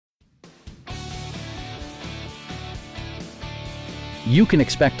You can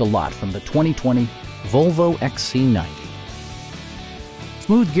expect a lot from the 2020 Volvo XC90.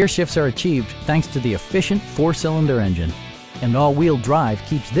 Smooth gear shifts are achieved thanks to the efficient 4-cylinder engine, and all-wheel drive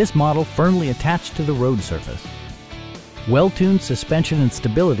keeps this model firmly attached to the road surface. Well-tuned suspension and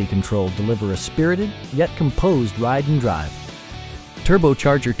stability control deliver a spirited yet composed ride and drive.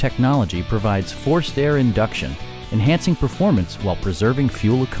 Turbocharger technology provides forced air induction, enhancing performance while preserving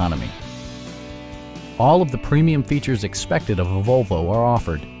fuel economy. All of the premium features expected of a Volvo are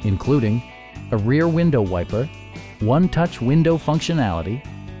offered, including a rear window wiper, one-touch window functionality,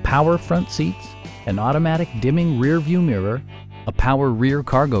 power front seats, an automatic dimming rear view mirror, a power rear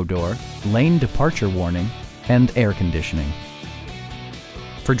cargo door, lane departure warning, and air conditioning.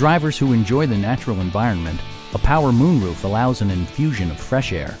 For drivers who enjoy the natural environment, a power moonroof allows an infusion of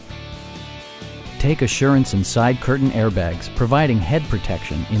fresh air. Take assurance in side curtain airbags, providing head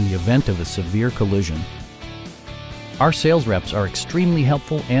protection in the event of a severe collision. Our sales reps are extremely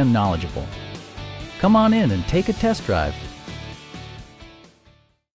helpful and knowledgeable. Come on in and take a test drive.